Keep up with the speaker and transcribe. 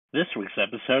This week's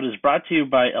episode is brought to you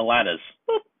by Erratas.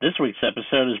 This week's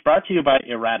episode is brought to you by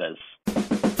Erratas.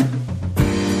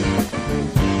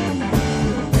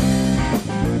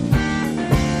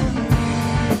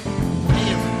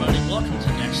 Hey everybody, welcome to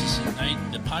Nexus at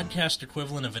Night, the podcast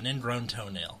equivalent of an ingrown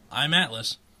toenail. I'm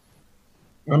Atlas.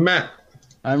 I'm Matt.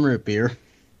 I'm Root Beer.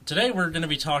 Today we're going to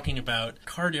be talking about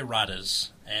card erratas,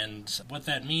 and what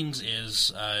that means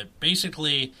is,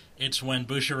 basically, it's when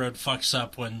Bushiroad fucks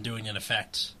up when doing an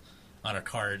effect on a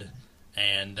card,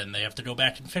 and then they have to go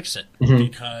back and fix it,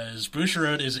 because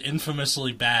Bushiroad is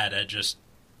infamously bad at just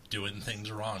doing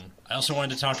things wrong. I also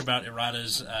wanted to talk about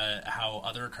erratas, how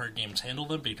other card games handle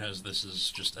them, because this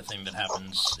is just a thing that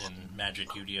happens in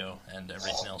Magic, Yu-Gi-Oh, and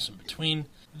everything else in between.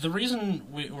 The reason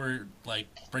we're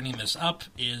bringing this up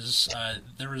is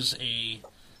there was a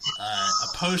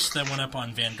post that went up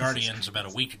on Vanguardians about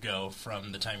a week ago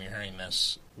from the time you're hearing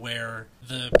this, where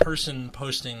the person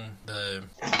posting the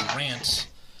rant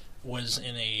was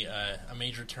in a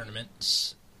major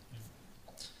tournament.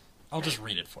 I'll just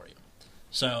read it for you.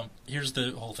 So, here's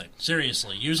the whole thing.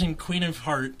 Seriously, using Queen of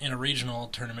Heart in a regional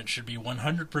tournament should be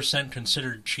 100%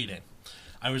 considered cheating.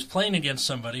 I was playing against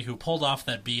somebody who pulled off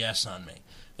that BS on me.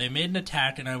 They made an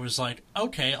attack, and I was like,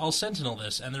 okay, I'll Sentinel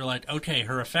this. And they're like, okay,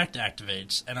 her effect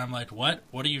activates. And I'm like, what?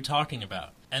 What are you talking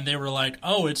about? And they were like,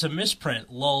 oh, it's a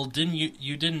misprint. Lol,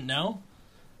 you didn't know?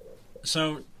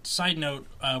 So, side note,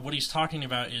 what he's talking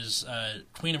about is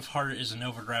Queen of Heart is a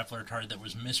Nova Grappler card that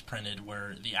was misprinted,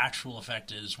 where the actual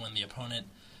effect is when the opponent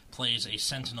plays a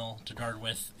Sentinel to guard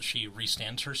with, she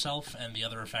restands herself, and the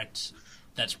other effect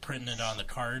that's printed on the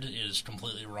card is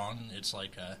completely wrong. It's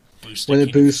like a boost. When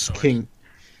it boosts King,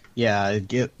 yeah,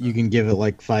 you can give it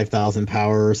like 5,000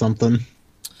 power or something.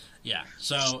 Yeah,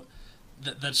 so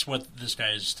that's what this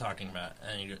guy is talking about,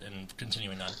 and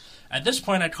continuing on. At this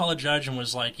point, I call a judge and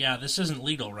was like, yeah, this isn't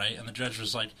legal, right? And the judge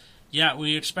was like, yeah,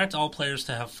 we expect all players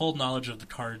to have full knowledge of the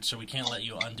card, so we can't let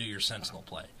you undo your Sentinel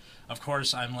play. Of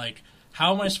course, I'm like,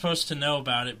 how am I supposed to know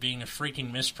about it being a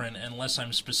freaking misprint unless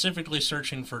I'm specifically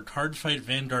searching for Card Fight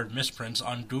Vanguard misprints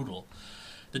on Google?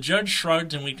 The judge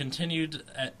shrugged, and we continued,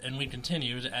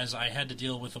 as I had to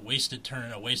deal with a wasted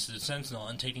turn, a wasted Sentinel,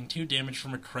 and taking 2 damage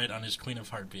from a crit on his Queen of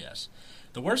Heart BS.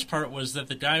 The worst part was that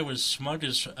the guy was smug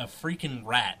as a freaking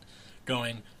rat,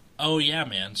 going, oh yeah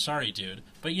man, sorry dude,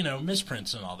 but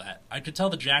misprints and all that. I could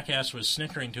tell the jackass was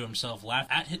snickering to himself,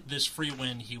 laughing at this free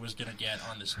win he was going to get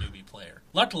on this newbie player.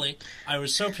 Luckily, I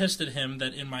was so pissed at him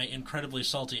that in my incredibly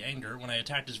salty anger, when I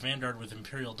attacked his Vanguard with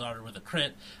Imperial Daughter with a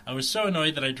crit, I was so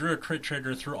annoyed that I drew a crit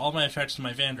trigger, threw all my effects to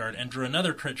my Vanguard, and drew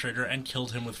another crit trigger and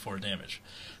killed him with 4 damage.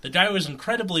 The guy was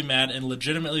incredibly mad and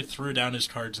legitimately threw down his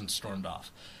cards and stormed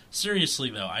off. Seriously,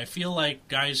 though, I feel like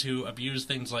guys who abuse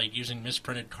things like using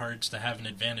misprinted cards to have an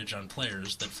advantage on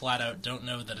players that flat out don't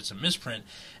know that it's a misprint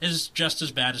is just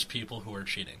as bad as people who are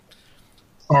cheating.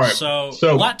 All right. So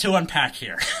a lot to unpack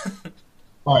here.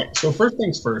 All right. So first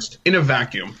things first, in a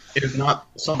vacuum, it is not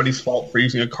somebody's fault for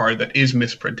using a card that is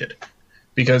misprinted,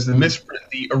 because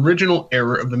the original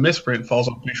error of the misprint falls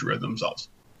on Bushiroad themselves.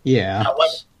 Yeah.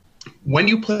 However, when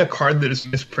you play a card that is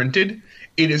misprinted,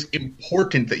 it is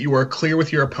important that you are clear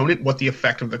with your opponent what the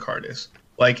effect of the card is.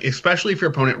 Like, especially if your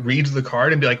opponent reads the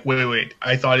card and be like, wait,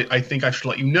 I think I should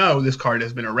let you know this card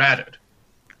has been errated.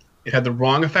 It had the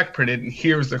wrong effect printed, and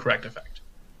here's the correct effect.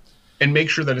 And make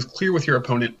sure that it's clear with your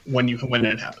opponent when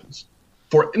it happens.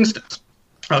 For instance,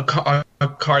 a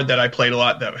card that I played a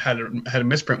lot that had a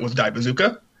misprint was Die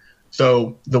Bazooka.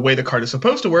 So the way the card is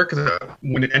supposed to work is that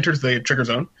when it enters the trigger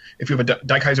zone, if you have a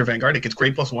Daikaiser Vanguard, it gets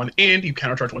grade +1, and you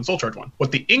countercharge 1, soul charge 1.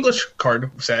 What the English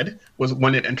card said was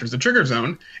when it enters the trigger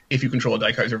zone, if you control a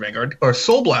Daikaiser Vanguard, or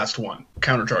Soul Blast 1,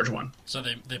 countercharge 1. So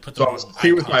they put the So I was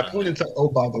clear with my opponent that, oh,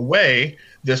 by the way,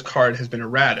 this card has been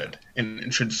errated,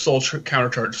 and should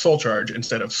countercharge Soul Charge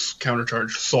instead of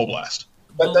countercharge Soul Blast.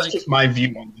 That's just my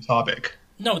view on the topic.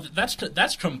 No,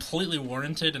 that's completely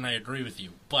warranted, and I agree with you.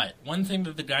 But one thing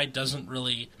that the guy doesn't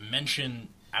really mention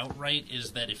outright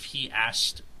is that if he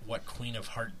asked what Queen of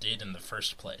Heart did in the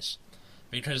first place,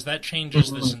 because that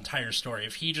changes this entire story.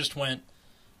 If he just went,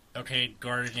 okay,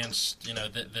 guard against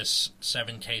this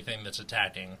 7K thing that's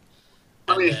attacking.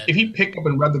 I mean, if he picked up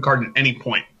and read the card at any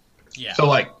point. Yeah.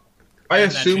 So I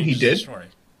assume he did.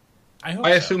 I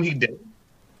assume he did,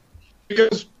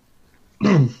 because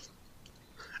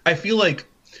I feel like.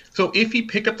 So if he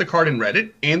picked up the card and read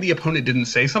it, and the opponent didn't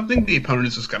say something, the opponent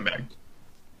is a scumbag.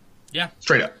 Yeah.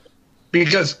 Straight up.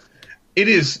 Because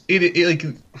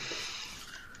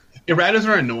erratas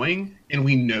are annoying, and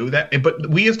we know that, but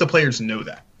we as the players know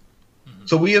that. Mm-hmm.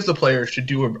 So we as the players should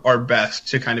do our best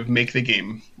to kind of make the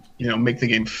game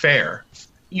fair.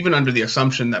 even under the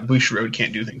assumption that Bushiroad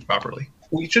can't do things properly.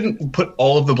 We shouldn't put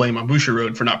all of the blame on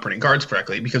Bushiroad for not printing cards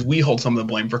correctly, because we hold some of the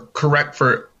blame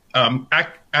for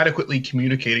adequately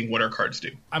communicating what our cards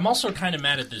do. I'm also kind of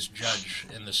mad at this judge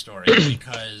in the story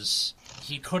because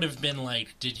he could have been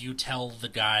like, did you tell the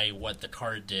guy what the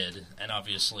card did? And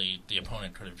obviously the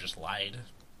opponent could have just lied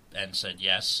and said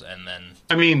yes, and then...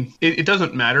 I mean, it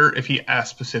doesn't matter if he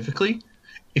asked specifically.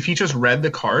 If he just read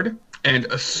the card and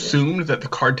assumed that the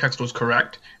card text was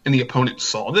correct, and the opponent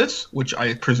saw this, which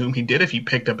I presume he did if he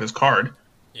picked up his card,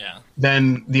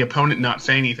 then the opponent not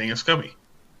saying anything is scummy.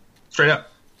 Straight up.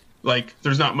 Like,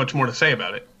 there's not much more to say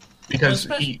about it. Because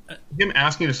him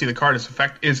asking to see the card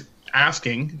is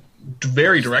asking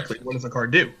very directly, what does the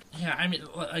card do? Yeah, I mean,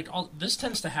 like, this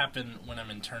tends to happen when I'm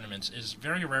in tournaments, is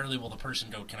very rarely will the person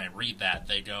go, can I read that?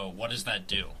 They go, what does that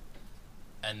do?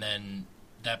 And then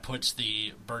that puts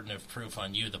the burden of proof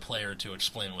on you, the player, to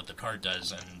explain what the card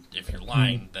does, and if you're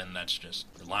lying, then that's just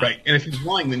you're lying. Right, and if he's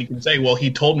lying, then you can say, well,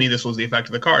 he told me this was the effect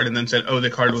of the card, and then said, oh, the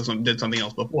card did something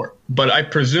else before. But I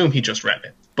presume he just read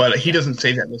it. But he doesn't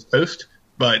say that in this post,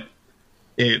 but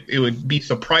it would be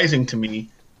surprising to me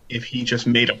if he just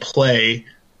made a play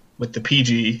with the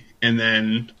PG and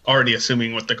then already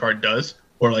assuming what the card does,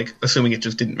 or like assuming it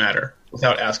just didn't matter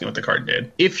without asking what the card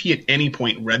did. If he at any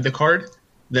point read the card,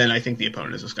 then I think the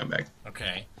opponent is a scumbag.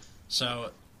 Okay,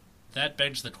 so that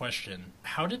begs the question,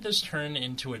 how did this turn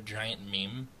into a giant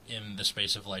meme in the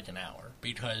space of like an hour?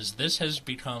 Because this has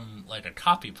become like a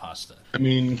copy pasta. I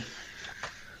mean,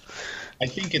 I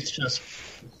think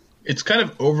it's kind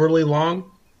of overly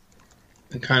long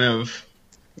and kind of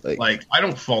like I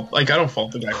don't fault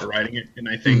the guy for writing it, and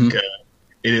I think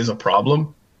it is a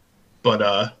problem. But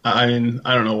I mean,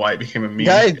 I don't know why it became a meme.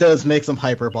 Guy does make some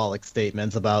hyperbolic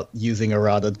statements about using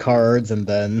errata cards, and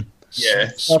then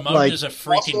smug as a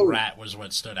freaking rat was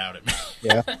what stood out at me.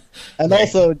 Yeah, and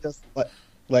also just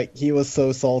like he was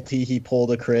so salty he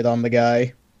pulled a crit on the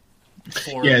guy.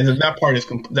 That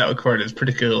part is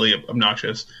particularly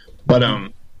obnoxious. But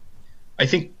I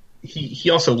think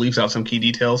he also leaves out some key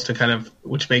details to kind of,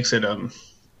 which makes it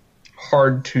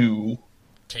hard to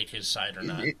take his side or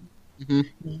not.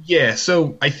 Yeah,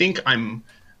 so I think I'm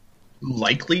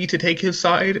likely to take his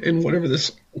side in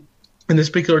this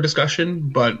particular discussion,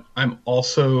 but I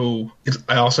also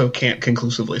can't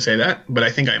conclusively say that, but I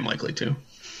think I'm likely to.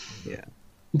 Yeah.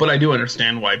 But I do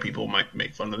understand why people might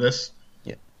make fun of this.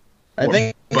 Yeah.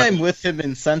 I'm with him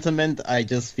in sentiment. I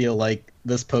just feel like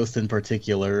this post in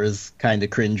particular is kind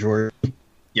of cringeworthy.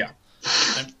 Yeah.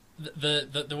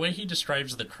 The way he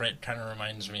describes the crit kind of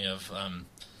reminds me of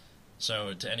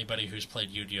so to anybody who's played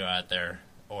Yu-Gi-Oh out there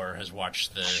or has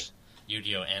watched the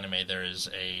Yu-Gi-Oh anime, there is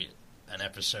an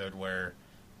episode where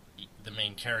the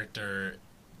main character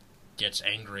gets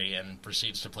angry and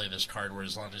proceeds to play this card where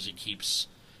as long as he keeps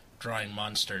drawing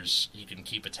monsters, he can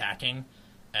keep attacking.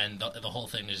 And the whole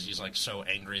thing is he's like so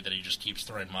angry that he just keeps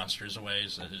throwing monsters away.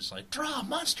 So it's like, draw a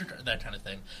monster, that kind of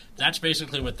thing. That's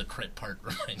basically what the crit part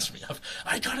reminds me of.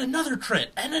 I got another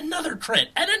crit, and another crit,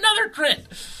 and another crit!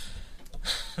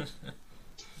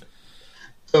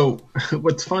 So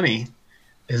what's funny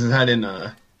is that in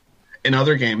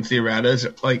other games, the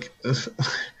erratas, like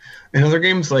in other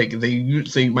games, like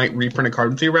they might reprint a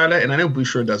card with the errata, and I know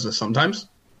Bushiroad does this sometimes,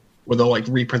 where they'll like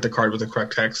reprint the card with the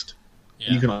correct text.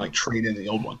 Yeah. You can like trade in the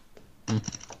old one.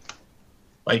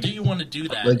 Like, do you want to do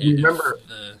that? Like,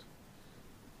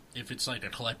 if it's like a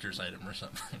collector's item or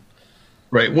something?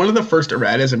 Right. One of the first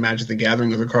erratas in Magic the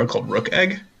Gathering was a card called Rook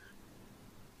Egg.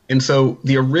 And so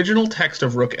the original text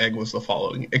of Rook Egg was the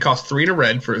following. It costs 3 and a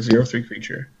red for a 0/3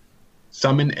 creature.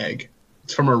 Summon Egg.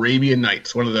 It's from Arabian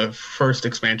Nights, one of the first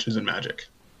expansions in Magic.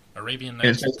 Arabian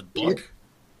Nights is the book?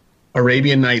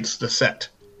 Arabian Nights, the set.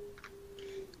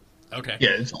 Okay. Yeah,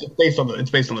 it's based on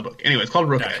the book. Anyway, it's called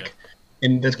Rook Egg.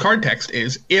 And the card text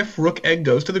is, if Rook Egg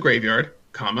goes to the graveyard,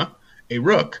 comma, a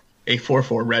Rook, a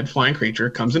 4/4 red flying creature,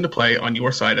 comes into play on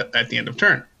your side at the end of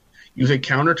turn. Use a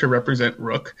counter to represent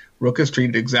Rook. Rook is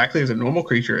treated exactly as a normal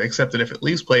creature, except that if it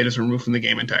leaves play, it is removed from the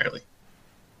game entirely.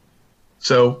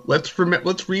 So let's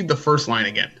read the first line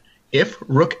again. If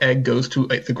Rook Egg goes to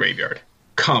the graveyard,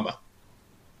 comma,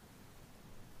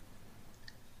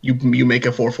 you make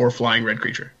a 4/4 flying red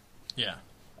creature. Yeah.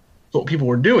 So what people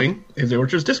were doing is they were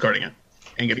just discarding it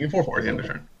and getting a 4/4 at the end of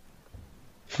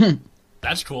turn.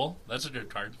 That's cool. That's a good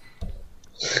card.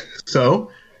 So,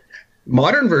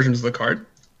 modern versions of the card.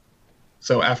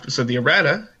 So the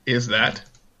errata is that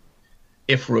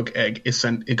if Rook Egg is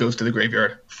sent, it goes to the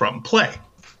graveyard from play.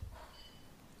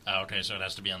 Oh, okay, so it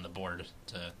has to be on the board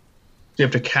to. You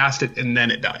have to cast it and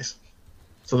then it dies.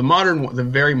 So the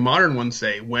very modern ones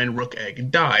say when Rook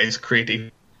Egg dies, create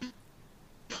a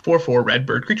 4/4 red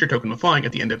bird creature token with flying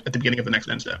at the beginning of the next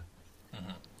end step.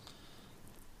 Mm-hmm.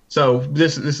 So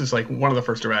this is like one of the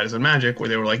first erratas in Magic where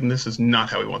they were like, this is not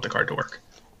how we want the card to work.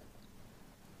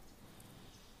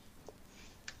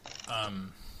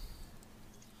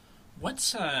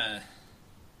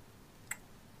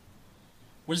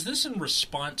 Was this in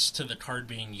response to the card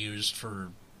being used for,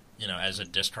 as a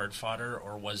discard fodder,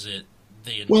 or was it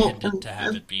they intended to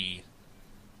have it be?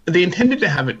 They intended to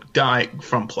have it die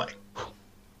from play.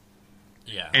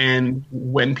 Yeah. And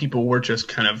when people were just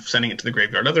kind of sending it to the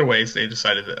graveyard other ways, they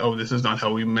decided that, this is not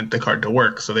how we meant the card to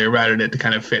work, so they errated it to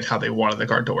kind of fit how they wanted the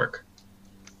card to work.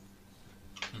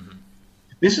 Mm-hmm.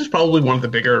 This is probably one of the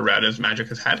bigger erratas Magic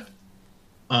has had.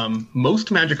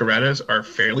 Most Magic erratas are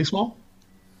fairly small.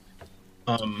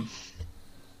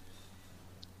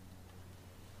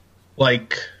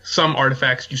 Like, some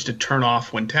artifacts used to turn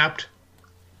off when tapped.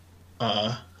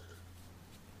 And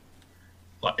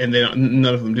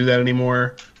none of them do that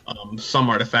anymore. Some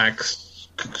artifacts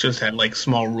just had like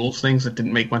small rules things that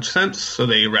didn't make much sense, so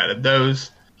they errated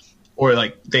those. Or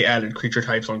like they added creature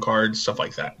types on cards, stuff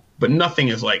like that. But nothing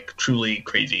is like truly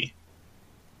crazy.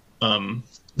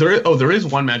 There is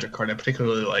one Magic card I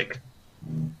particularly like,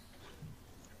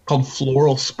 called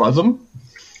Floral Spasm.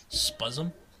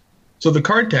 Spasm? So the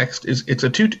card text is it's a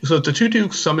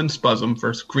 2/2 summon Spasm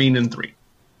for green and 3.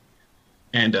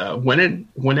 And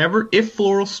if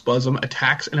Floral Spasm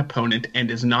attacks an opponent and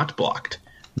is not blocked,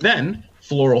 then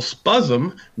Floral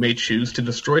Spasm may choose to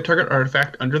destroy target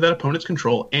artifact under that opponent's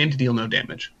control and deal no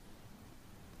damage.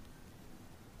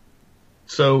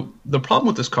 So the problem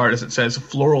with this card is it says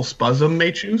Floral Spasm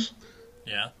may choose.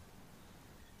 Yeah.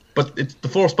 But the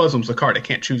Floral Spasm's the card. It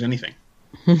can't choose anything.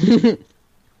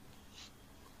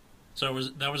 So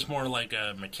that was more like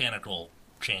a mechanical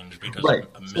change because right.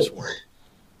 of a misword.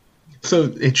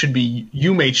 So it should be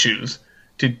you may choose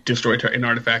to destroy an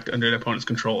artifact under an opponent's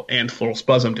control, and Floral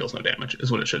Spasm deals no damage,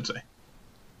 is what it should say.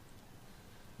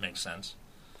 Makes sense.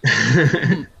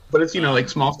 But it's, like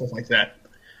small stuff like that.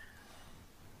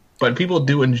 But people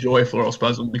do enjoy Floral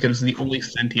Spasm because it's the only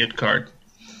sentient card.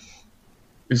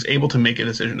 Is able to make a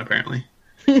decision, apparently.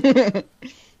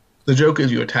 The joke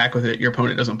is you attack with it, your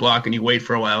opponent doesn't block, and you wait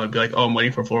for a while and be like, I'm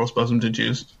waiting for Floral Spasm to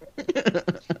choose.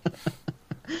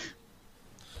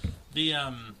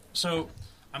 So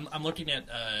I'm looking at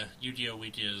Yu-Gi-Oh!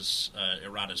 Wikia's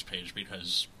Erratas page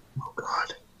because... Oh,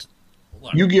 God.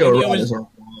 Look, Yu-Gi-Oh! Erratas are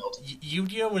wild.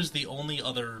 Yu-Gi-Oh! Was the only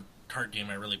other card game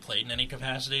I really played in any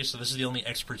capacity, so this is the only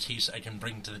expertise I can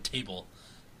bring to the table.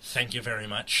 Thank you very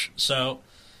much. So,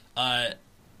 it's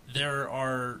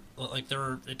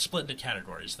split into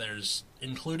categories. There's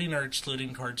including or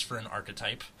excluding cards for an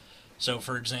archetype. So,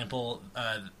 for example,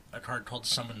 a card called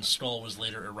Summoned Skull was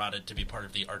later errated to be part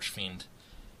of the Archfiend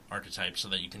archetype so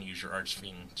that you can use your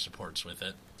Archfiend supports with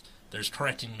it. There's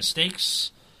correcting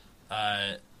mistakes,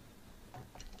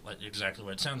 exactly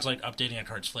what it sounds like. Updating a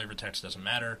card's flavor text doesn't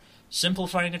matter.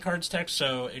 Simplifying a card's text,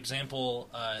 so example,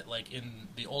 like in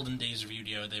the olden days of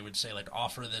Yu-Gi-Oh! They would say,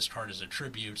 offer this card as a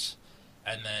tribute,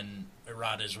 and then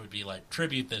erratas would be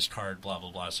tribute this card, blah,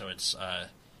 blah, blah, so it's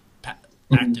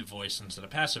active voice instead of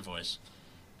passive voice.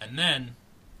 And then,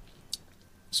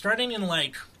 starting in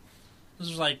this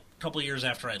was a couple years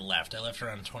after I left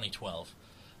around 2012,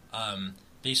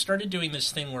 they started doing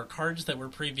this thing where cards that were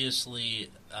previously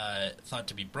thought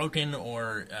to be broken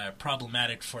or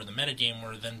problematic for the metagame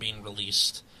were then being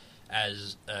released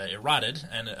as errated,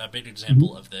 and a big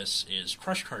example of this is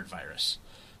Crush Card Virus.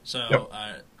 So,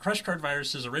 Crush Card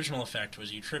Virus's original effect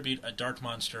was you tribute a dark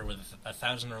monster with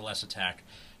 1,000 or less attack,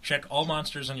 check all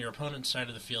monsters on your opponent's side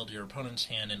of the field, your opponent's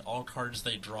hand, and all cards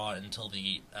they draw until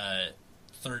the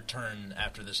third turn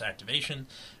after this activation,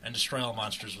 and destroy all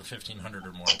monsters with 1,500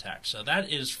 or more attack. So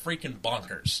that is freaking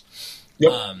bonkers.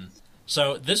 Yep.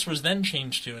 So this was then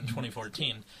changed to, in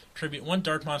 2014, tribute one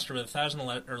dark monster with 1,000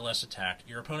 or less attack.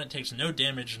 Your opponent takes no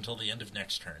damage until the end of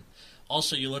next turn.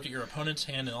 Also, you look at your opponent's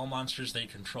hand and all monsters they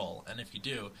control, and if you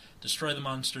do, destroy the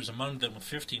monsters among them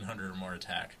with 1,500 or more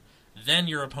attack. Then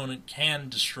your opponent can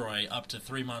destroy up to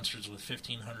 3 monsters with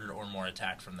 1,500 or more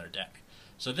attack from their deck.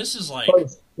 So this is so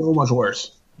much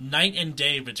worse. Night and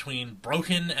day between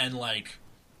broken and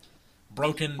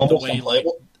broken almost the way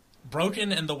unplayable.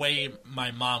 Broken and the way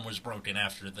my mom was broken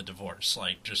after the divorce.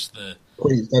 Just the...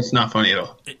 Please, that's not funny at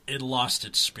all. It lost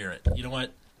its spirit. You know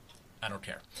what? I don't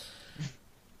care.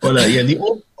 But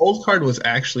the old card was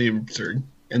actually absurd,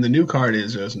 and the new card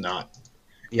is just not.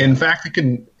 Yeah. In fact, it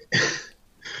can...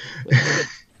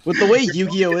 With the way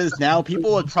Yu-Gi-Oh! Is now,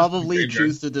 people would probably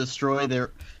choose to destroy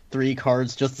their 3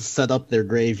 cards just to set up their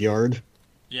graveyard.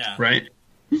 Yeah. Right?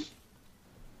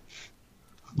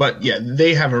 But yeah,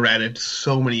 they have errated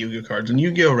so many Yu-Gi-Oh cards, and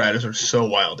Yu-Gi-Oh erratas are so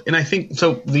wild. And I think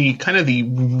so. The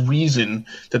reason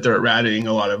that they're errating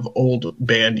a lot of old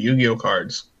banned Yu-Gi-Oh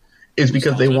cards is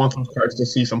because they want those cards to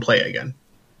see some play again.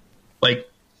 Like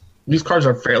these cards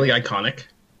are fairly iconic,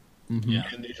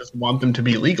 and they just want them to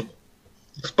be legal.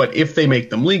 But if they make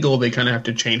them legal, they kind of have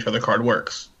to change how the card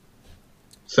works.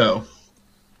 So,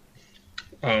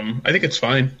 I think it's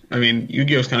fine. I mean,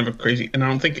 Yu-Gi-Oh is kind of a crazy, and I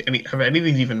don't think any of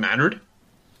these even mattered.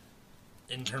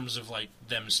 In terms of like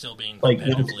them still being Like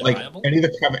competitively viable,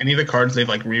 any of the cards they've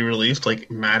like re-released like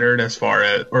mattered as far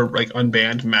as, or like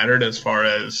unbanned mattered as far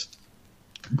as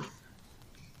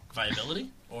viability,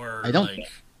 or I don't,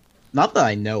 like not that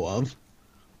I know of.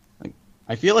 Like,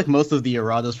 I feel like most of the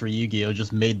erratas for Yu-Gi-Oh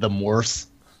just made them worse.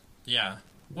 Yeah,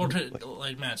 well,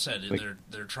 like Matt said,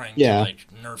 they're trying yeah. to like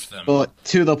nerf them, but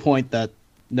to the point that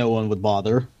no one would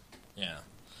bother. Yeah.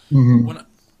 Mm-hmm.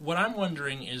 What I'm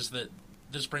wondering is that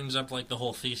this brings up like the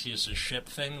whole Theseus' ship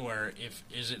thing, where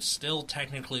is it still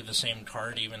technically the same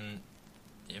card, even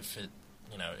if it,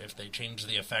 if they change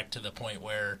the effect to the point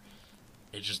where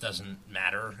it just doesn't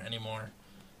matter anymore?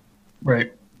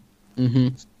 Right. Mm-hmm.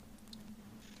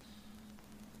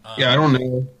 Yeah, I don't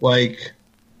know. Like,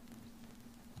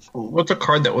 what's a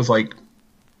card that was like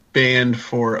banned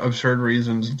for absurd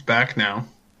reasons? It's back now.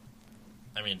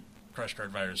 I mean, Crush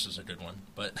Guard Virus is a good one,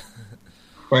 but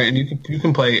right, and you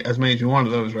can play as many as you want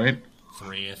of those, right?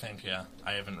 3, I think. Yeah,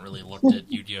 I haven't really looked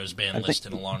at Yu-Gi-Oh's ban list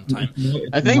in a long time.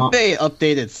 I think they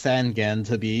updated Sangan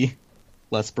to be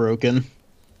less broken.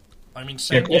 I mean,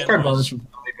 Crush Guard Virus was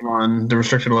not even on the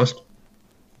restricted list.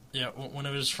 Yeah, when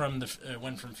it was from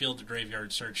went from field to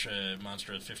graveyard, search a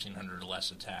monster with 1,500 or less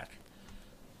attack.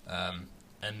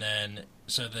 And then,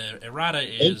 so the errata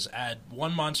is add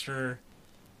one monster,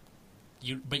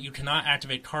 but you cannot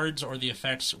activate cards or the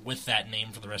effects with that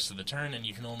name for the rest of the turn, and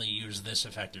you can only use this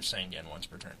effective Sangan once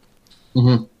per turn.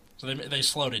 Mm-hmm. So they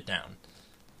slowed it down.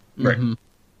 Right. Mm-hmm.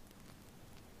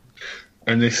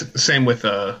 And same with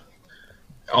most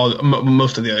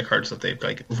of the other cards that they've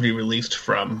like re-released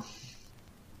from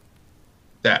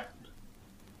that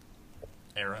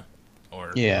era,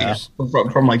 or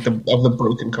from like the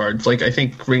broken cards. Like I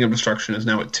think Ring of Destruction is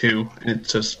now at 2, and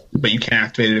it's just, but you can't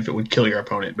activate it if it would kill your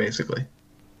opponent, basically.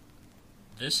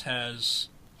 This has,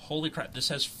 holy crap! This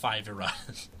has 5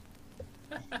 erratas.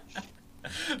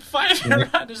 5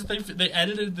 erratas. They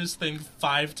edited this thing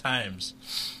 5 times.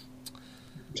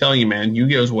 I'm telling you, man,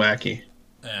 Yu-Gi-Oh's wacky.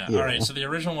 Yeah. All right. So the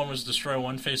original one was destroy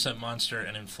one face-up monster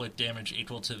and inflict damage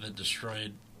equal to the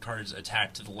destroyed card's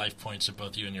attack to the life points of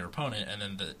both you and your opponent. And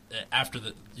then after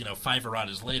 5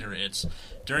 erratas later, it's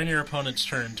during your opponent's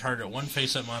turn, target one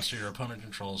face-up monster your opponent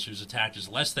controls whose attack is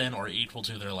less than or equal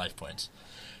to their life points.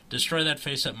 Destroy that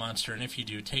face-up monster, and if you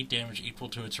do, take damage equal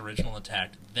to its original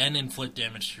attack, then inflict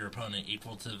damage to your opponent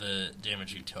equal to the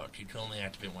damage you took. You can only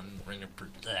activate one ring of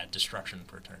destruction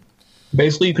per turn.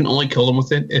 Basically, you can only kill them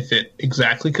with it if it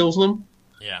exactly kills them.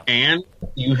 Yeah. And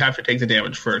you have to take the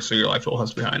damage first, so your life total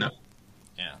has to be high enough.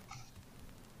 Yeah.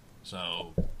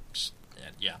 So,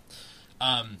 yeah.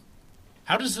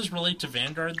 How does this relate to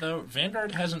Vanguard, though?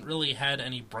 Vanguard hasn't really had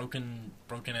any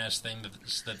broken-ass thing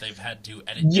that they've had to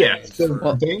edit. Yeah,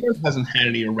 so Vanguard hasn't had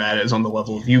any erratas on the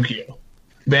level of Yu-Gi-Oh!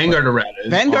 Vanguard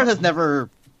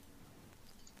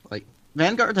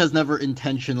has never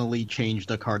intentionally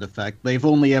changed a card effect. They've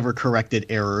only ever corrected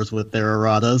errors with their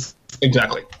erratas.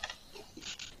 Exactly.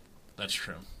 That's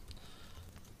true.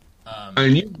 I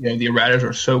mean, the erratas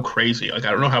are so crazy. Like,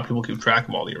 I don't know how people keep track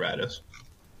of all the erratas.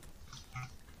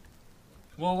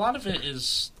 Well, a lot of it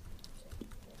is,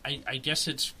 I guess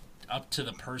it's up to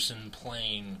the person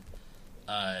playing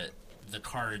the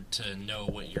card to know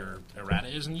what your errata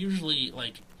is, and usually,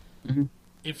 like,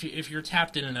 if you're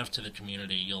tapped in enough to the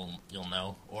community, you'll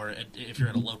know. Or if you're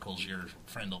at a locals, your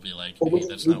friend will be like, "Hey,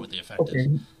 that's not what the effect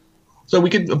is." So we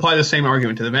could apply the same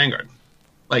argument to the Vanguard.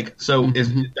 Like, so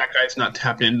is that guy's not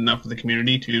tapped in enough of the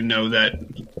community to know that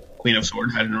Queen of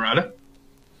Sword had an errata?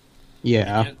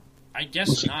 Yeah, I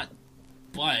guess not.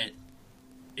 But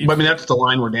I mean, that's the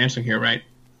line we're dancing here, right?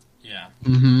 Yeah.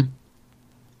 Mm-hmm.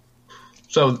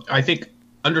 So I think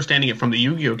understanding it from the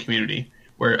Yu-Gi-Oh community,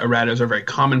 where erratas are very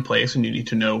commonplace and you need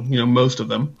to know, most of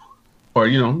them, or,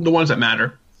 the ones that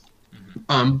matter.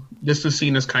 This is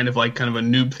seen as kind of a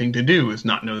noob thing to do, is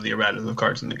not know the erratas of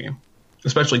cards in the game.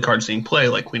 Especially cards seeing play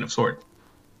like Queen of Sword.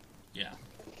 Yeah.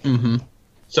 Mm-hmm.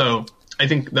 So I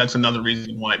think that's another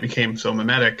reason why it became so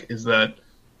mimetic, is that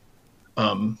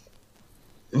some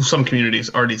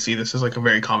communities already see this as like a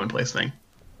very commonplace thing.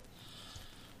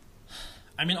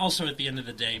 I mean, also at the end of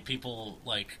the day, people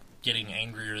getting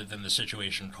angrier than the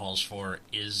situation calls for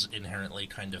is inherently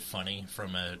kind of funny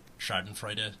from a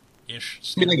Schadenfreude-ish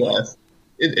standpoint. I guess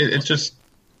it's just,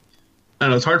 I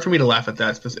don't know. It's hard for me to laugh at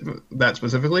that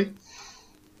specifically,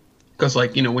 because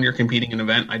like when you're competing in an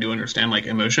event, I do understand like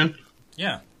emotion.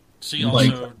 Yeah. See,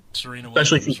 also Serena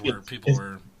Williams, where people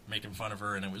were making fun of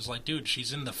her, and it was like, dude,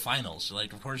 she's in the finals.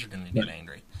 Like, of course you're going to get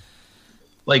angry.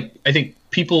 Like, I think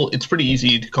it's pretty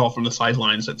easy to call from the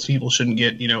sidelines that people shouldn't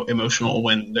get, emotional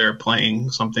when they're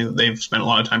playing something that they've spent a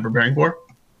lot of time preparing for.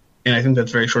 And I think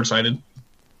that's very short-sighted.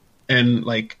 And,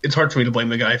 like, it's hard for me to blame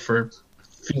the guy for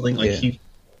feeling like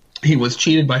he was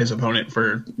cheated by his opponent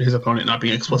for his opponent not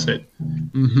being explicit.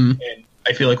 Mm-hmm. And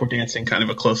I feel like we're dancing kind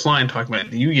of a close line talking about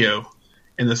the Yu-Gi-Oh!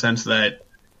 In the sense that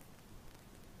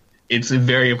it's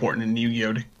very important in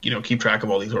Yu-Gi-Oh! To, keep track of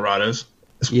all these erratas.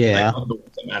 Yeah. Like, the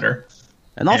ones that matter.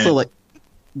 And also, like,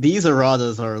 these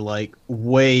erratas are, like,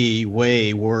 way,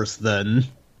 way worse than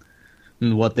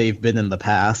what they've been in the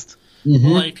past. Mm-hmm.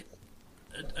 Like,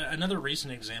 another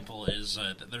recent example is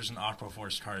that there's an Aqua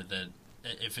Force card that,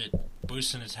 if it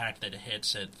boosts an attack that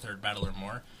hits at third battle or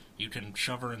more, you can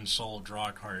shove her in Soul, draw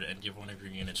a card, and give one of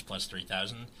your units plus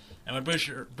 3,000. And when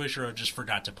Bushiro just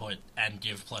forgot to put and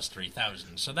give plus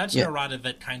 3,000. So that's an errata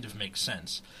that kind of makes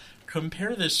sense.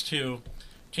 Compare this to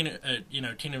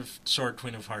Queen of Sword,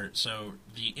 Queen of Heart. So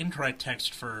the incorrect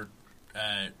text for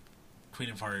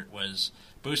Queen of Heart was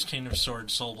boost Queen of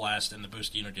Sword, Soul Blast, and the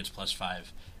boost unit gets plus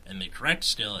 5. And the correct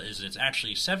still is it's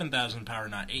actually 7,000 power,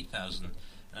 not 8,000.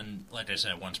 And like I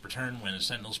said, once per turn, when a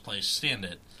Sentinel's placed, stand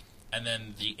it. And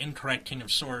then the incorrect King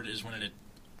of Sword is when it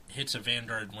hits a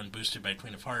Vanguard when boosted by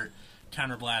Queen of Heart,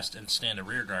 Counterblast, and stand a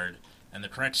rear guard. And the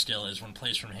correct still is when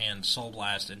placed from hand, Soul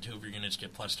Blast, and 2 of your units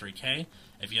get plus 3k.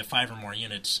 If you have 5 or more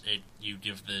units, you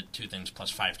give the 2 things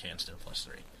plus 5k instead of plus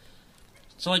 3.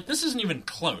 So, like, this isn't even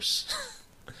close.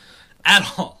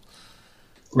 At all.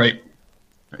 Right.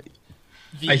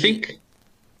 I think...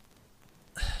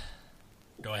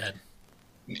 Go ahead.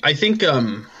 I think, how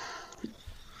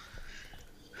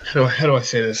do I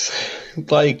say this?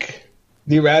 Like,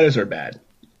 the erratas are bad.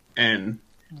 And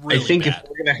really I think bad. If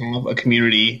we're going to have a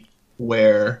community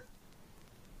where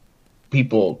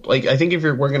people, like, I think if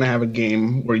we're going to have a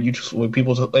game where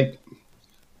people, like,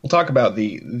 we'll talk about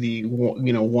the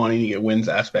wanting to get wins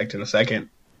aspect in a second,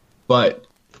 but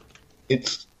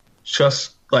it's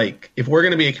just, like, if we're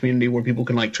going to be a community where people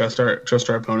can, like, trust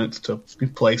our opponents to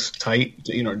play tight,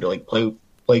 to like,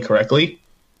 play correctly,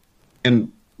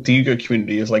 and the Yu-Gi-Oh!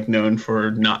 Community is, like, known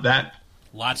for not that.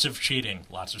 Lots of cheating,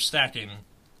 lots of stacking,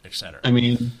 etc. I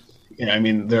mean,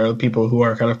 there are people who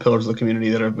are kind of pillars of the community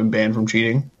that have been banned from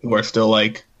cheating, who are still,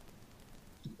 like,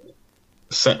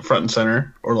 front and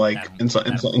center, or, like, in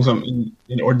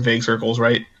vague circles,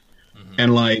 right? Mm-hmm.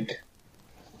 And, like,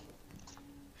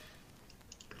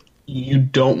 you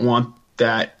don't want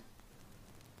that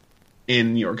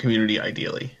in your community,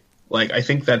 ideally. Like, I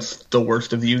think that's the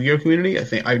worst of the Yu-Gi-Oh! Community.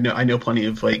 I know plenty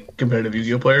of, like, competitive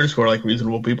Yu-Gi-Oh! Players who are, like,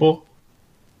 reasonable people.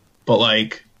 But,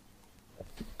 like,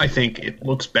 I think it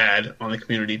looks bad on the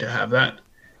community to have that.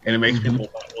 And it makes people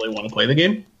not really want to play the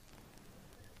game.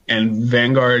 And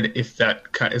Vanguard,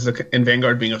 and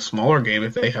Vanguard being a smaller game,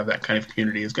 if they have that kind of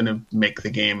community, is going to make the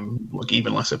game look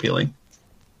even less appealing.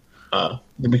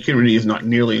 The community is not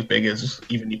nearly as big as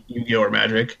even Yu-Gi-Oh! Or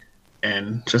Magic.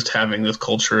 And just having this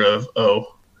culture of,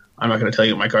 I'm not going to tell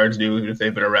you what my cards do, even if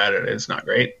they've been errata, it's not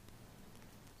great.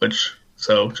 I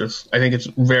think it's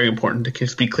very important to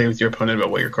just be clear with your opponent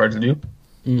about what your cards do,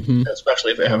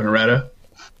 especially if they have an errata.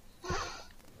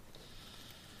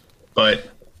 But,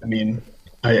 I mean,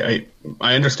 I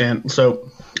understand. So,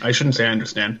 I shouldn't say I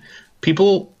understand.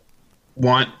 People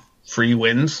want free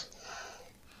wins.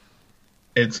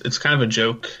 It's kind of a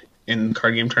joke in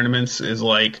card game tournaments, is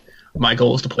like, my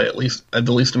goal is to play at least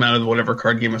the least amount of whatever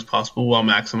card game as possible while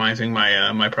maximizing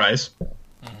my prize.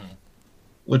 Mm-hmm.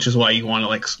 Which is why you want to,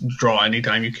 like, draw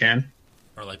anytime you can,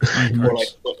 or like buy cards, or like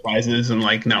split prizes and,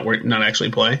 like, not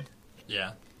actually play.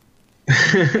 Yeah.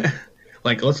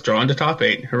 Like, let's draw into top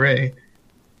 8, hooray!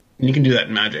 And you can do that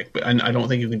in Magic, but I don't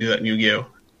think you can do that in Yu-Gi-Oh!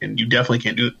 And you definitely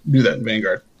can't do that in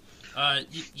Vanguard.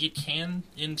 You can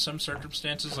in some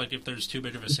circumstances, like if there's too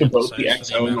big of a sample size. The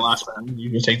XO in the last round, you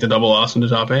can take the double loss into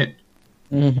top 8.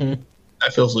 Mm-hmm.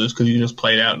 That feels loose because you just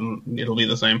play it out and it'll be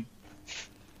the same.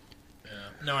 Yeah.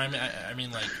 No, I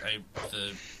mean, like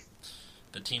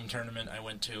the team tournament I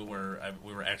went to where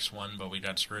we were X1, but we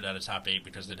got screwed out of top 8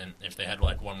 because they didn't. If they had,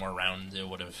 like, one more round, it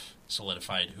would have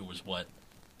solidified who was what.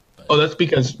 But, that's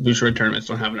because Bushiroad tournaments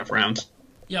don't have enough rounds.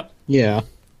 Yep. Yeah.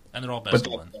 And they're all best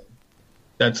of one.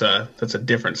 That's a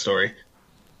different story.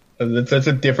 That's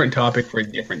a different topic for a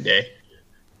different day.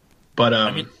 But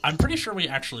I mean, I'm pretty sure we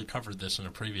actually covered this in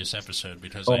a previous episode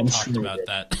because I I'm talked sure about we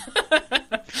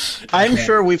that. I'm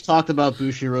sure we've talked about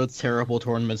Bushiroad's terrible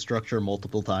tournament structure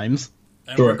multiple times.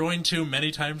 And Sure. we're going to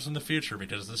many times in the future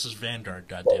because this is Vanguard,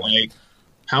 goddammit. like,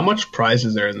 how much prize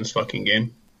is there in this fucking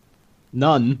game?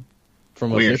 None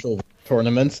from Weird. official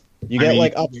tournaments. You I get mean,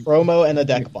 like a promo and a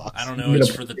deck box. I don't know, it's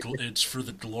for the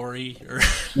glory, or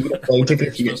Plane whatever you're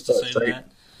tickets, you get supposed to say stuff, to right?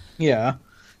 that. Yeah.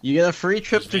 You get a free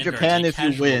trip to Vanguard's Japan a if you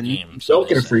casual win. game, You so don't they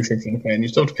get a say. free trip to Japan. You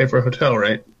still have to pay for a hotel,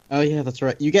 right? Oh yeah, that's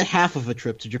right. You get half of a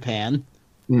trip to Japan.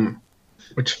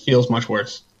 Which feels much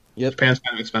worse. Yep. Japan's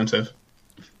kind of expensive.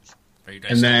 Are you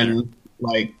guys And still there? then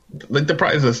like the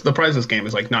prize of this game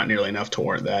is like not nearly enough to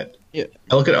warrant that. Yeah.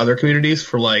 I look at other communities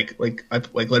for like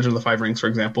Legend of the Five Rings, for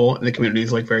example, and the community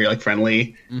is like very like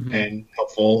friendly and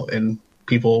helpful, and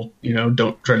people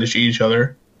don't try to cheat each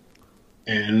other.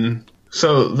 And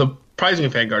so the prizing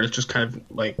of Vanguard is just kind of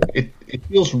like it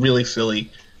feels really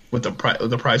silly with the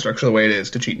prize structure the way it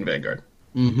is to cheat in Vanguard.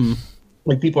 Mm-hmm.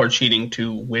 Like people are cheating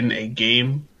to win a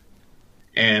game,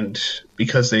 and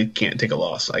because they can't take a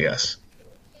loss, I guess.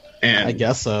 And I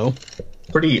guess so.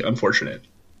 pretty unfortunate.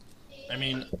 I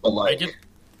mean, But like,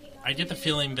 I get the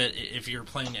feeling that if you're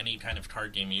playing any kind of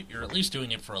card game, you're at least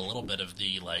doing it for a little bit of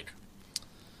the like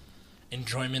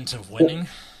enjoyment of winning,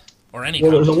 or any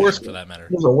there's a competition worse for that matter.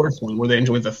 There's a worse one where they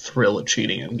enjoy the thrill of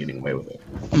cheating and getting away with it.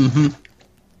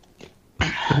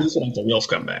 Mm-hmm. These are like the real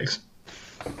scumbags.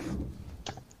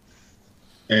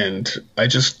 And I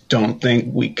just don't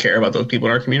think we care about those people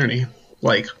in our community.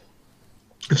 Like,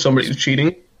 if somebody's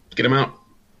cheating, get them out.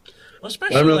 Well, Let 'em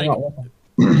especially know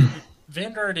like not-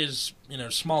 Vanguard is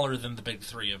smaller than the big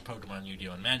three of Pokemon,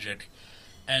 Yu-Gi-Oh, and Magic,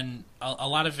 and a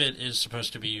lot of it is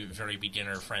supposed to be very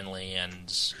beginner friendly,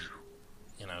 and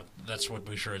that's what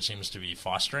Bushiroad seems to be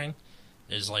fostering,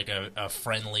 is like a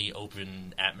friendly,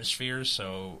 open atmosphere.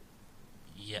 So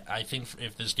yeah, I think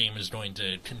if this game is going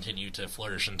to continue to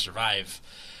flourish and survive,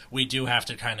 we do have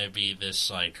to kind of be this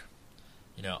like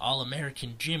all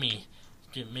American Jimmy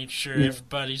to make sure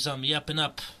everybody's on the up and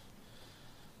up.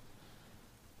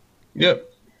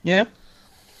 Yep. Yeah.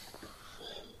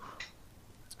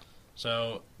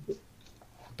 So,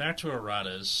 back to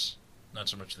erratas, not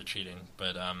so much the cheating,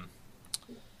 but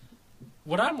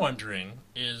what I'm wondering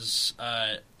is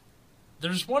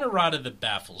there's one errata that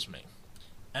baffles me,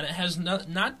 and it has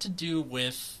not to do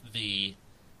with the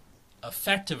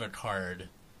effect of a card,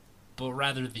 but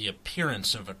rather the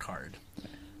appearance of a card.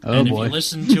 Oh and boy. if you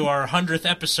listen to our 100th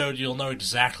episode, you'll know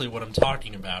exactly what I'm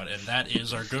talking about, and that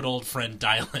is our good old friend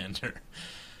Dilander.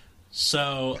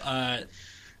 So,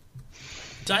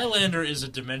 Dilander is a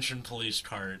Dimension Police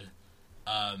card.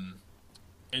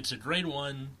 It's a grade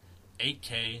 1,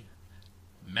 8K.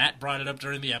 Matt brought it up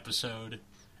during the episode.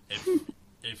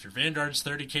 If your Vanguard's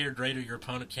 30K or greater, your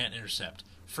opponent can't intercept.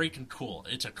 Freaking cool.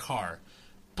 It's a car.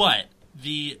 But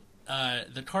the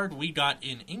card we got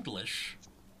in English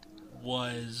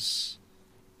was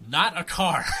not a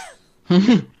car.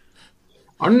 I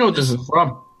don't know what this is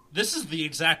from. This is the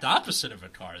exact opposite of a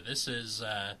car. This is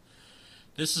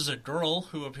a girl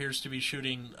who appears to be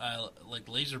shooting like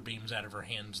laser beams out of her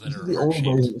hands that This are is the only version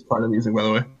heart-shaped. of this card I'm using, by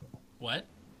the way. What?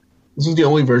 This is the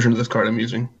only version of this card I'm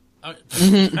using.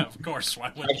 Of course, why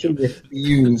I wouldn't actually you?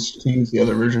 refuse to use the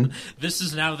other version. This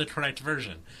is now the correct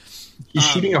version. She's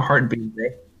shooting a heartbeat, bro.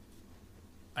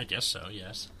 I guess so,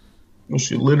 yes. Well,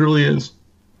 she literally is.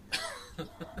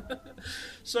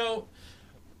 So,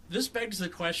 this begs the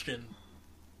question,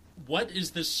 what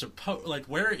is this supposed... Like,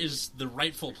 where is the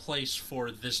rightful place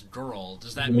for this girl?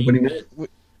 Does that Nobody mean knows. that...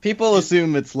 People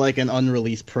assume it's like an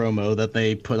unreleased promo that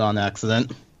they put on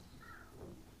accident.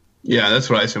 Yeah, that's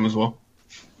what I assume as well.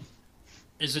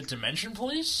 Is it Dimension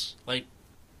Police? Like,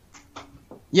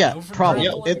 Yeah, Over probably.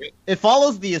 Dracula? It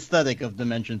follows the aesthetic of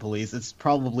Dimension Police. It's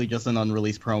probably just an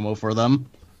unreleased promo for them.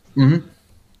 Mm-hmm.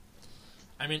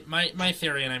 I mean, my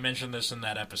theory, and I mentioned this in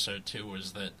that episode too,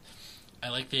 was that I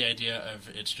like the idea of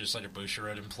it's just like a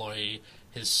Bushiroad employee.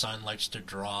 His son likes to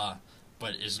draw,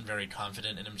 but isn't very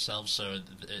confident in himself, so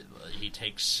he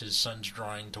takes his son's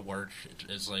drawing to work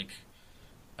as like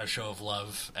a show of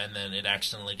love, and then it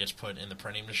accidentally gets put in the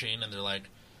printing machine, and they're like,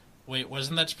 wait,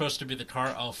 wasn't that supposed to be the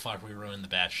car? Oh fuck, we ruined the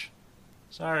batch.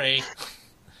 Sorry.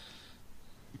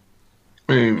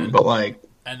 I mean, but like,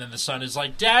 And then the son is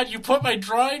like, Dad, you put my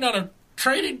drawing on a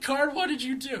trading card? What did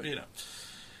you do?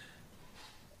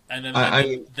 And then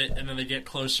and then they get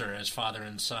closer as father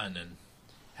and son and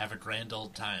have a grand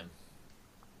old time.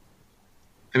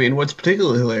 I mean, what's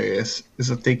particularly hilarious is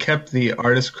that they kept the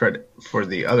artist credit for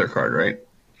the other card, right?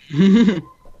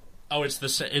 Oh, it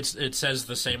says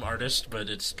the same artist, but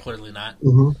it's clearly not.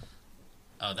 Mm-hmm.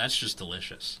 Oh, that's just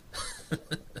delicious.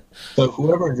 So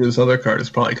whoever drew this other card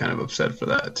is probably kind of upset for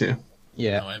that too.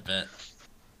 Yeah. Oh, I bet.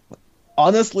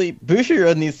 Honestly,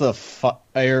 Bushiroad needs to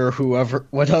fire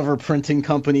whatever printing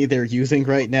company they're using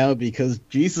right now, because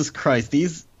Jesus Christ,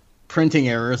 these printing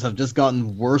errors have just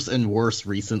gotten worse and worse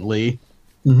recently.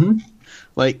 Mm-hmm.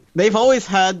 Like, they've always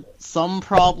had some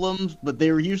problems, but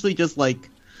they were usually just like...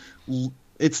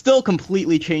 It still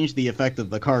completely changed the effect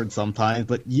of the card sometimes,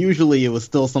 but usually it was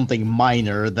still something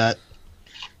minor that,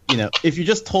 you know, if you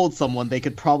just told someone, they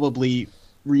could probably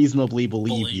reasonably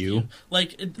believe you.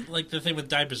 Like the thing with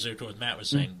Dai Bazooka, what Matt was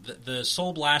saying, the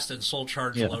Soul Blast and Soul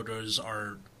Charge logos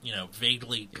are, you know,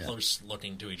 vaguely close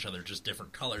looking to each other, just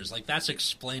different colors. Like, that's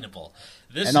explainable.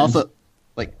 Also,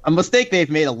 like, a mistake they've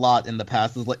made a lot in the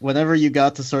past is, like, whenever you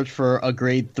got to search for a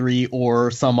grade 3 or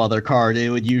some other card, it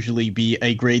would usually be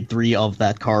a grade 3 of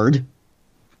that card.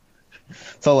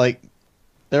 So, like,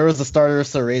 there was a starter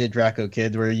serrated Draco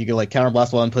Kid where you could, like,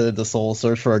 counterblast one, put it into Soul,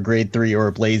 search for a grade 3 or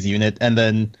a Blaze unit, and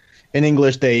then in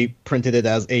English they printed it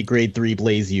as a grade 3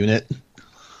 Blaze unit.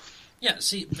 Yeah,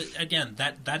 see, but again,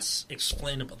 that's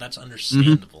explainable, that's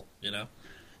understandable, you know?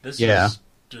 This is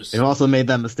just... They've also made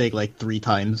that mistake, like, 3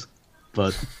 times.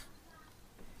 But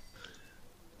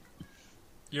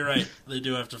you're right. They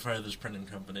do have to fire this printing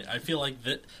company. I feel like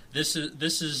this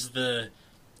is the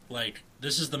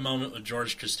moment with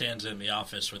George Costanza in the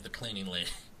office with the cleaning lady.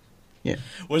 Yeah.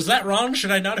 Was that wrong?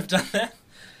 Should I not have done that?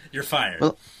 You're fired.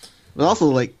 Well, but also,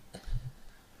 like,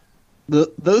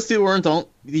 those two weren't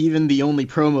even the only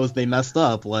promos they messed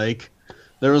up. Like,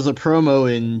 there was a promo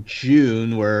in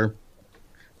June where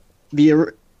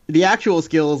the actual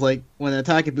skill is, like, when an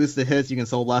attack and boosted hits, you can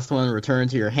Soul Blast one and return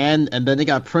to your hand, and then it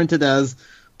got printed as,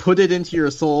 put it into your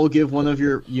soul, give one of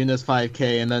your units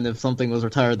 5k, and then if something was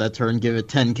retired that turn, give it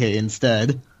 10k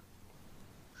instead.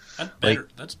 That's better.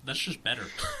 Like, that's just better.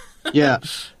 Yeah,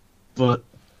 but,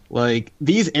 like,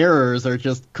 these errors are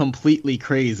just completely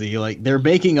crazy. Like, they're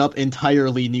making up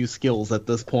entirely new skills at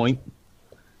this point.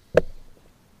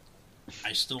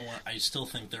 I still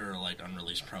think there are, like,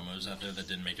 unreleased promos out there that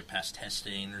didn't make it past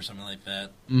testing or something like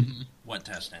that. Mm-hmm. What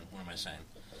testing? What am I saying?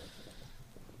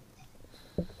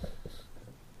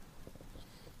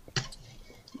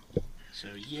 So,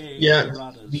 yay,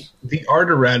 Erratas. The art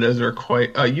erratas are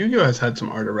quite... Yu-Gi-Oh! Has had some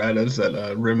art erratas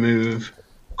that remove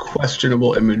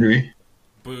questionable imagery.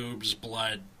 Boobs,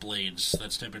 blood, blades.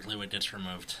 That's typically what gets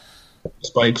removed.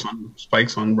 Spikes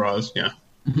on bras, yeah.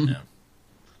 Mm-hmm. Yeah.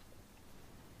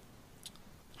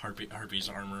 Harpy's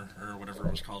armor, or whatever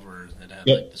it was called, where it had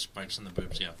like the spikes in the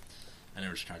boobs. Yeah, I know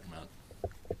what you're talking about.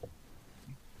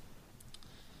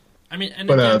 I mean, and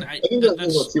again, I think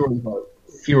that's fewer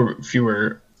of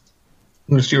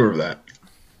that.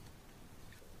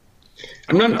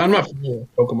 I'm not familiar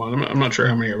with Pokemon. I'm not sure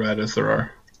how many erratas there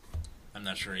are. I'm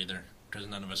not sure either, because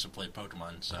none of us have played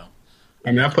Pokemon. So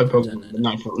I mean, I played Pokemon, but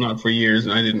not for years,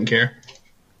 and I didn't care.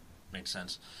 Makes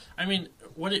sense. I mean,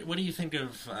 what do you think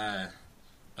of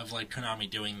like Konami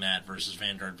doing that versus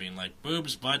Vanguard being like,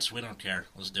 boobs, butts, we don't care,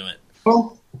 let's do it?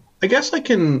 Well, I guess I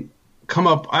can come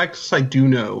up. I do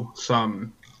know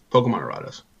some Pokemon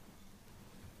erratas.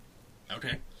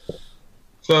 Okay.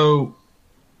 So,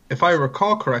 if I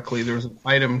recall correctly, there was an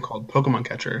item called Pokemon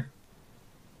Catcher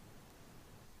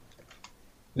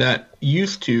that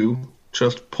used to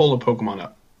just pull a Pokemon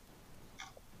up,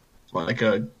 like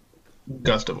a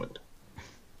gust of wind.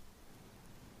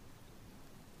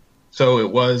 So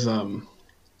it was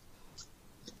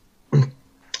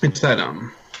it's that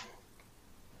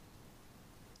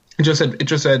it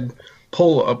just said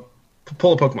pull a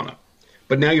Pokemon up,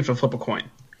 but now you have to flip a coin, and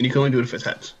you can only do it if it's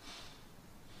heads.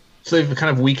 So they've kind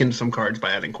of weakened some cards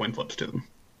by adding coin flips to them.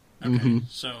 Okay, mm-hmm.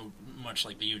 So much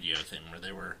like the Yu-Gi-Oh thing, where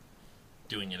they were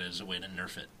doing it as a way to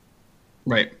nerf it,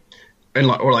 right? And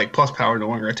or like plus power no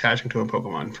longer attaching to a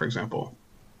Pokemon, for example.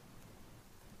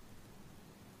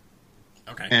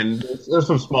 Okay. And there's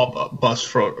some small busts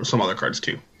for some other cards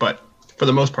too, but for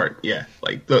the most part, yeah,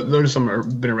 like there's some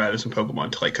been erratas in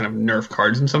Pokemon to like kind of nerf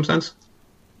cards in some sense.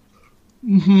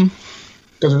 Mm-hmm.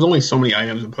 Because there's only so many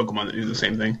items in Pokemon that do the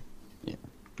same thing. Yeah.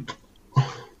 I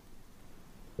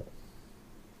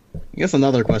guess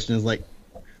another question is like,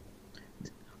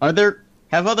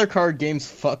 have other card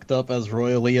games fucked up as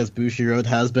royally as Bushiroad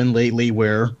has been lately,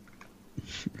 where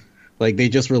like they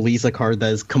just release a card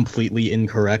that is completely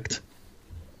incorrect?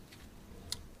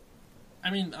 I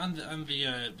mean, on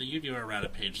the Yu-Gi-Oh! Errata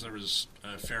page, there was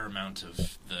a fair amount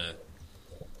of the...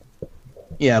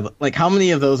 Yeah, but like, how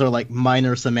many of those are like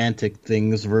minor semantic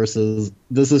things versus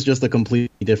this is just a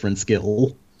completely different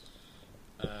skill?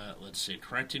 Let's see.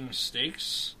 Correcting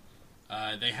mistakes.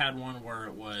 They had one where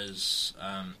it was,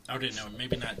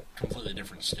 maybe not completely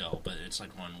different skill, but it's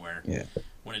like one where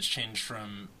when it's changed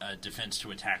from defense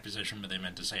to attack position, but they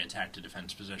meant to say attack to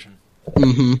defense position.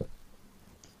 Mm-hmm.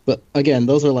 But again,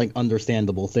 those are like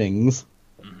understandable things.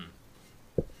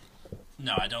 Mm-hmm.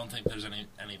 No, I don't think there's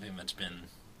anything that's been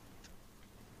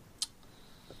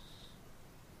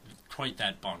quite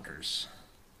that bonkers.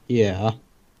 Yeah.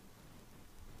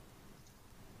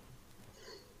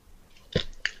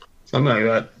 Something like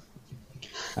that.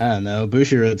 I don't know.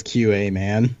 Bushiroad's QA,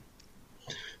 man.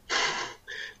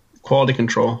 Quality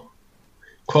control.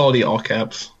 Quality all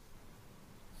caps.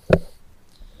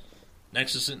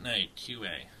 Nexus at Night, QA.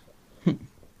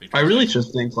 I really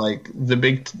just think like the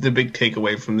big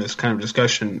takeaway from this kind of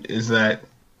discussion is that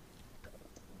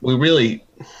we really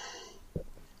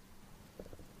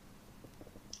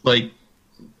like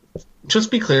just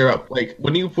be clear up like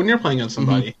when you're playing against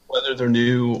somebody, whether they're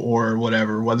new or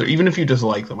whatever, whether even if you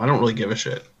dislike them, I don't really give a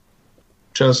shit.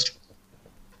 Just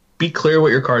be clear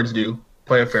what your cards do.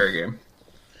 Play a fair game.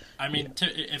 I mean,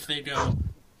 if they go,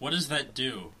 what does that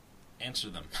do? Answer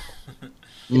them.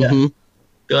 Yeah.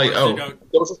 Be like,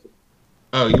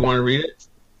 oh, you want to read it?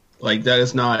 Like that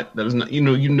is not you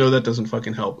know that doesn't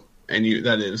fucking help, and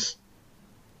that is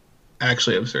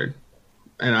actually absurd.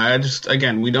 And I just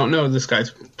again, we don't know this guy's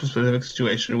specific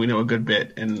situation. We know a good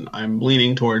bit, and I'm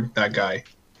leaning toward that guy.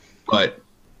 But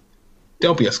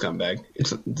don't be a scumbag.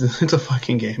 It's a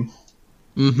fucking game.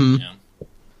 Mm-hmm. Yeah.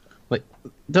 Like,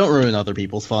 don't ruin other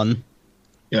people's fun.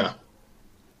 Yeah.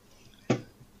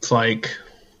 It's like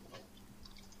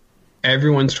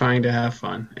everyone's trying to have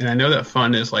fun, and I know that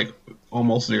fun is like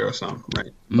almost zero sum,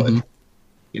 right? Mm-hmm. But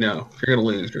you know, if you're gonna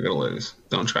lose, you're gonna lose.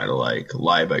 Don't try to like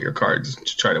lie about your cards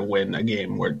to try to win a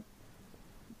game where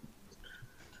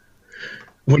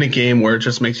it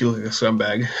just makes you look like a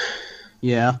scumbag.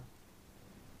 Yeah.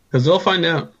 Because they'll find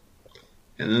out,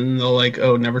 and then they'll like,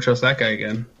 oh, never trust that guy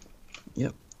again.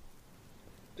 Yep.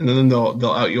 And then they'll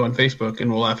out you on Facebook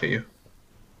and will laugh at you.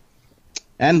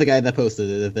 And the guy that posted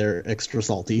it if they're extra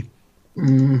salty.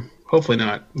 Hopefully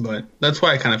not, but that's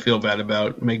why I kind of feel bad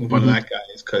about making fun of that guy,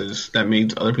 is because that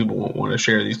means other people won't want to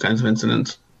share these kinds of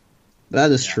incidents. That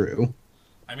is true.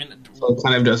 I mean, so it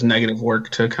kind of does negative work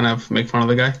to kind of make fun of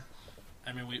the guy.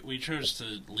 I mean, we chose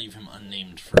to leave him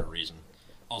unnamed for a reason.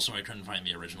 Also, I couldn't find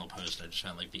the original post. I just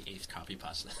found like the 8th copy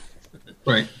pasta.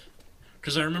 Right.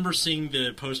 Because I remember seeing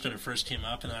the post when it first came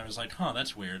up, and I was like, huh,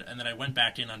 that's weird. And then I went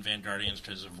back in on Vanguardians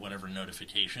because of whatever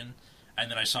notification, and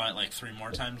then I saw it like 3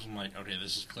 more times. I'm like, okay,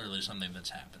 this is clearly something that's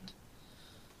happened.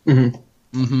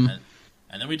 Mm-hmm. Mm-hmm.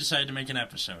 And then we decided to make an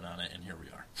episode on it, and here we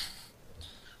are.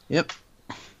 Yep.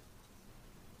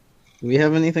 Do we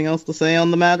have anything else to say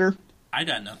on the matter? I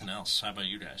got nothing else. How about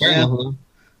you guys? Yeah.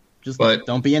 Just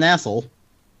don't be an asshole.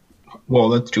 Well,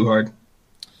 that's too hard.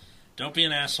 Don't be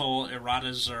an asshole.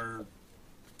 Erratas are,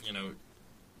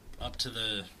 up to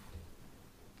the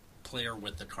player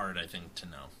with the card, I think, to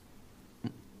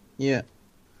know. Yeah.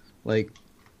 Like...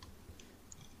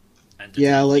 And to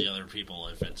tell the other people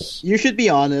if it's... You should be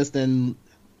honest, and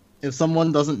if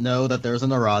someone doesn't know that there's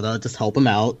an errata, just help them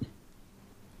out.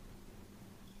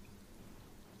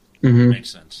 Mm-hmm. Makes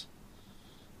sense.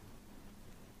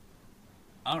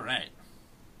 All right.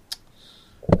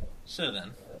 So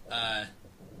then,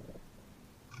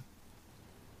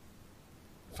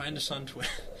 find us on Twitter.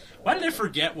 Why did I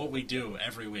forget what we do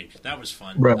every week? That was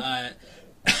fun.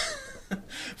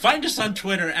 Find us on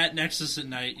Twitter at Nexus at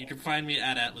Night. You can find me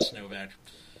at Atlas Novak.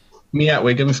 Me at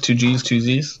Wiggums, 2 G's, 2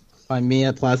 Z's. Find me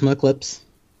at Plasma Eclipse.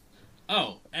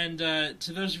 Oh, and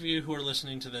to those of you who are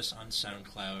listening to this on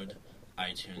SoundCloud,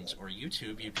 iTunes, or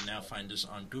YouTube, you can now find us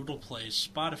on Google Play,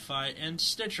 Spotify, and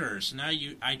Stitcher. So now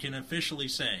I can officially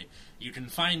say you can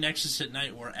find Nexus at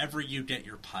Night wherever you get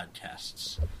your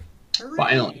podcasts. Hooray!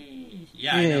 Finally.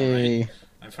 Yeah, I know, right?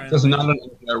 I finally... Just not on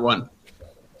NPR 1.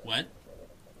 What?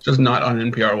 Just not on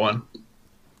NPR 1.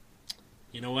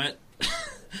 You know what?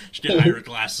 Should get Ira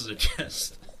Glass as a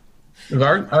guest.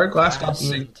 Ira Glass stopped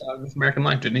doing This American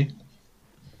Life, didn't he?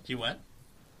 He what?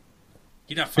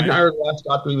 He got fired. Didn't Ira Glass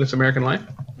stop doing This American Life?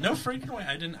 No freaking way.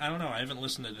 I don't know. I haven't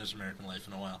listened to This American Life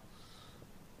in a while.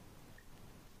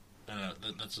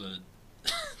 That's a...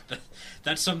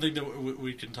 that's something that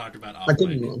we can talk about off I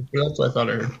didn't know. That's what I thought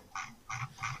I heard.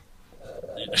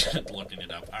 Looking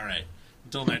it up. All right.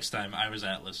 Until next time, I was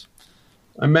Atlas.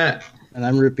 I'm Matt. And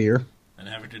I'm Root Beer. And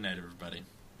have a good night, everybody.